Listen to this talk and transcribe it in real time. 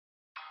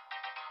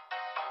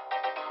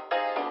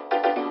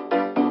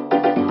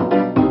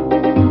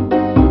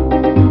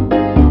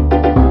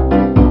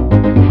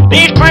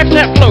These pipes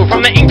that flow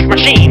from the ink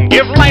machine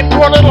give life to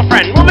our little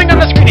friend. Moving on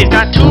the screen, he's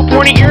got 2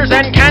 pointy ears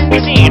and can be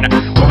seen.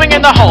 Moving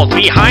in the halls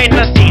behind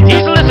the scenes,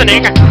 he's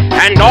listening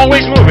and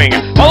always moving,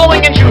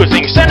 following and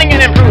choosing, sending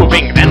and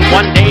improving. Then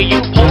one day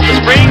you pulled the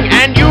spring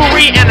and you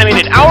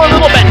reanimated our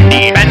little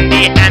Bendy and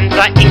the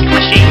ink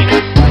machine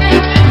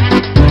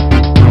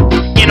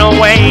in a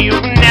way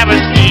you've never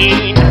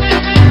seen.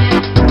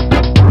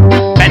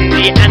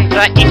 Bendy and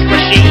the ink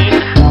machine.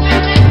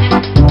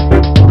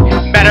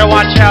 Better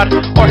watch out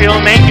or he'll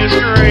make you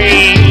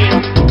scream.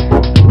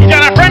 He's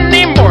got a friend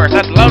named Boris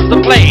that loves to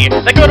play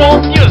the good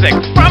old music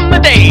from the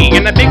day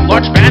in a big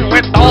large band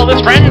with all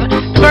his friends.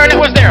 The clarinet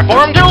was there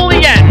for him till the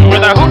end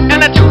with a hoot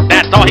and a toot,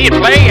 that's all he'd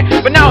play.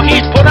 But now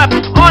he's put up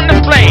on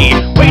display,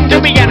 waiting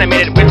to be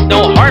animated with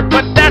no heart,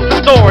 but that's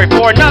a story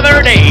for another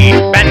day.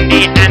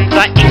 Bendy and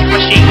the ink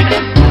machine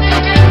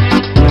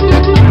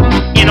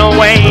in a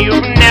way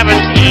you've never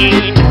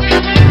seen.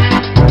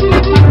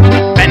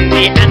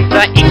 Bendy and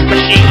the ink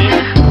machine.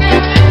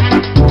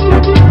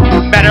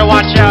 Better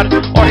watch out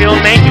or he'll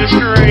make you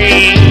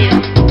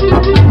scream.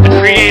 The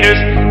creators,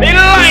 they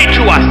lied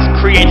to us,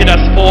 created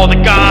us for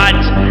the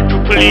gods, to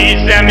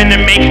please them and to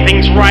make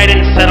things right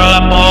and settle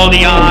up all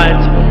the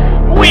odds.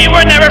 We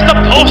were never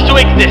supposed to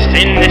exist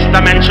in this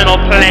dimensional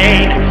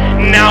plane.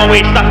 Now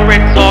we suffer,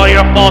 it's all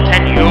your fault,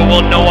 and you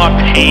will know our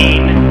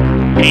pain.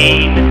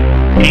 Pain,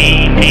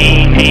 pain,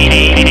 pain, pain,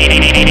 pain,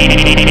 pain, pain, pain,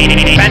 pain,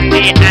 pain.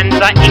 Bendy and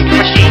the ink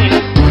machine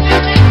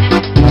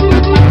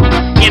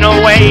in a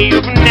way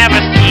you've never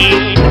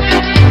seen.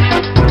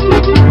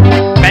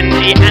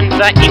 Bendy and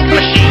the ink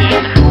machine.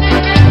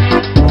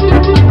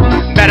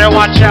 Better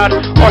watch out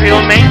or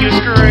he'll make you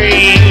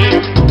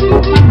scream.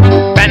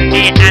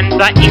 Bendy and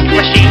the ink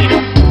machine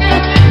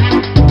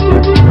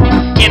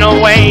in a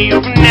way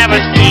you've never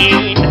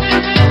seen.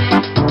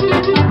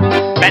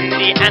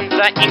 Bendy and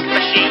the ink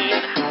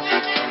machine.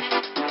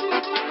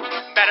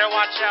 Better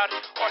watch out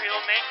or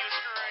he'll make you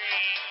scream.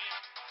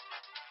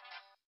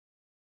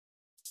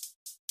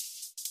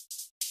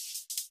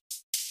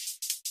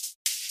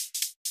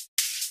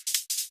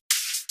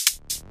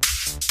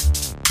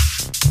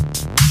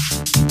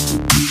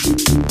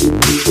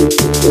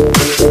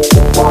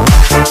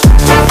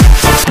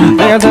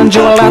 They send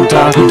you a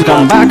letter to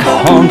come back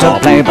home to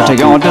play, but to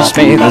your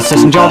dismay, this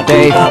isn't your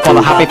day, for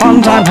the happy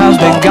fun time has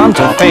begun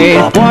to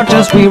fade. Watch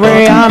as we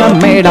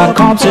reanimate our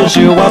corpses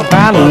you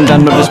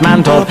abandoned or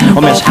dismantled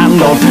or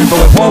mishandled, but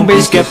we won't be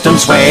skipped and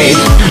swayed.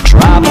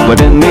 Trapped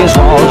within these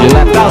walls, you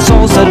left our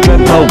souls to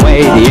drip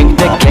away. The ink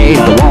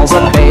decayed, the walls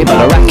are bay, but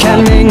a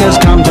reckoning has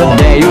come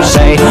today. You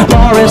say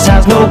Boris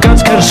has no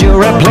guts cause you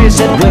replace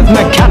it with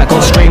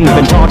mechanical stream. We've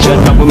been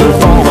tortured but we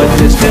move forward,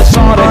 this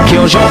disorder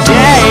kills your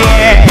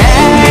day.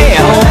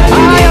 I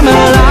am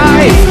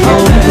alive,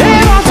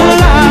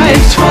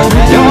 immortalized.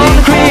 You're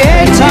the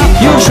creator,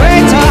 you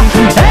traitor.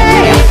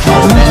 Hey,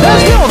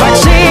 there's no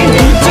vaccine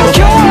to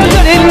cure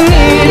that it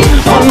need.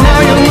 For now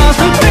you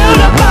must build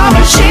up our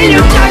machine.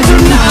 You die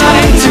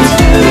tonight.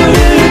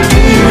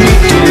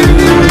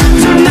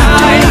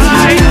 Tonight,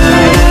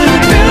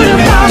 build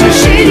up our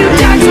machine. You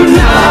die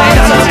tonight.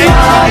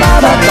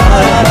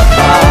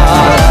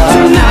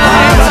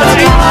 Tonight,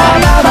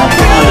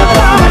 build up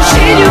our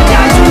machine. You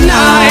die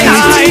tonight.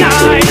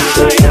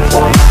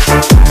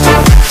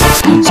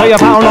 So you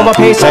pound over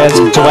pieces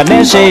to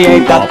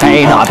initiate the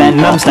pain. Our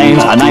venom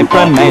stains, a knife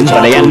remains,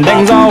 but the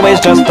ending's always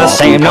just the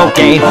same, no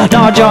gain.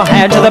 Nod your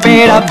head to the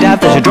beat of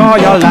death as you draw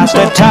your last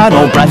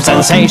eternal breath.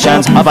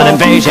 Sensations of an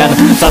invasion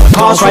that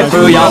course right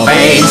through your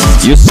veins.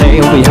 You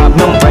say we have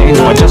no brains,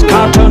 we're just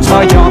cartoons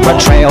for your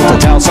betrayal, to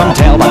tell some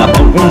tale by a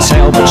boat and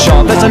sail. But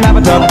sure, this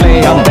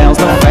inevitably unveils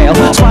the fail.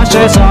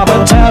 Splashes of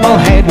eternal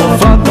hate will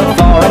flood the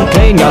floor and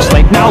clean your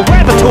slate. Now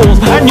we're the tools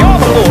and you're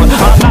the fool.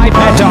 Our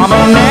nightmare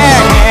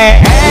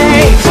dominate.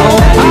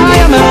 I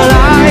am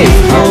alive,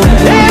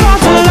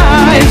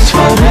 immortalized.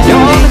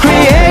 You're the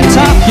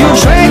creator, you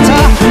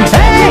traitor.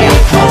 Hey,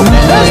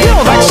 there's no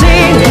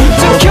vaccine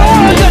to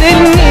cure that it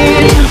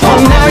need. For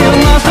now you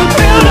must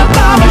build up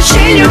our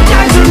machine. You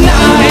die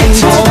tonight.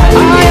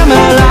 I am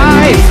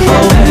alive,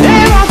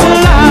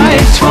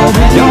 immortalized.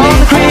 You're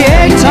the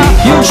creator,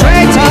 you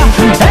traitor.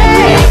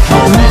 Hey,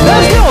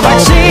 there's no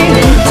vaccine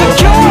to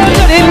cure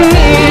that it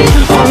need.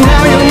 For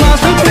now you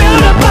must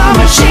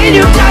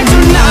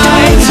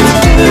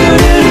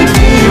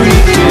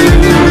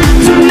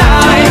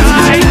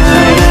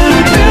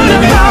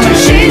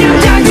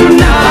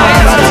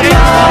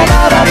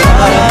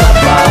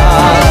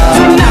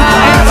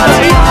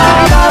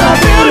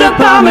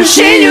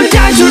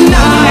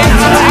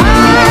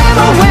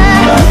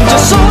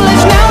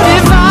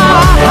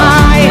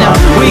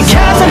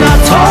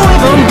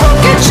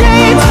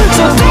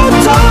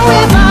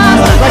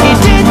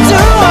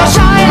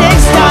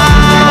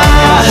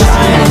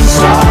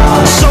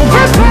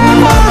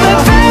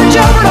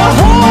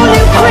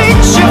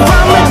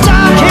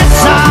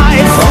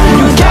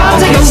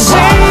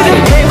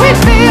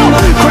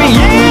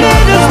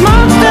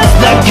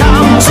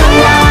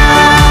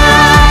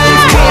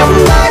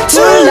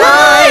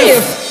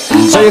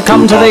So you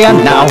come to the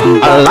end now,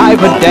 alive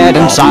but dead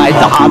inside.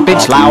 The heart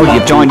beats loud,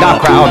 you've joined our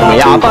crowd.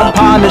 We are but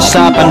punished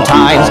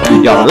serpentines.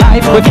 Your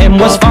life with him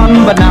was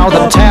fun, but now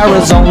the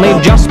terror's only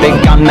just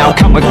begun. Now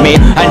come with me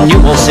and you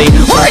will see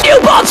we're a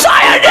newborn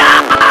cyanide.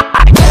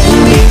 I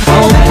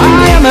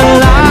am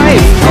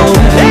alive,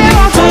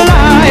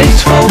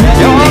 immortalized.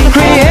 You're the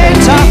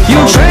creator,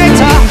 you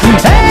traitor.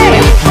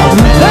 Hey,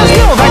 there's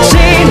no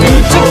vaccine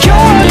to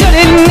cure what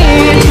it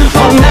needs.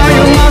 Oh, now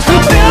you must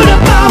build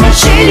up a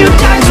machine, you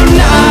die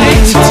tonight.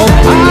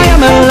 I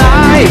am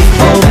alive,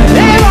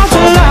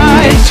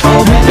 immortalized.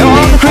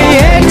 You're the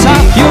creator,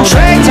 you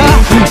traitor.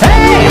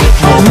 Hey,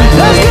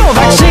 there's no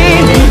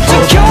vaccine to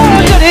cure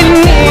what it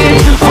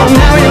needs. Oh,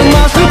 now you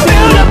must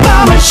build up a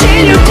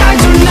machine, you die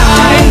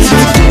tonight.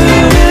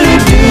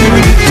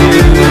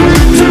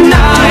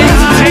 Tonight,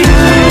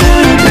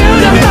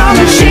 build up a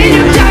machine,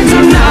 you die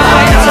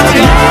tonight.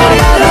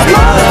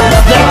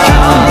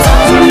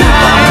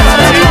 Tonight,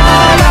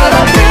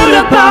 build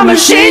up a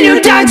machine,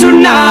 you die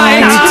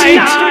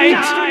tonight.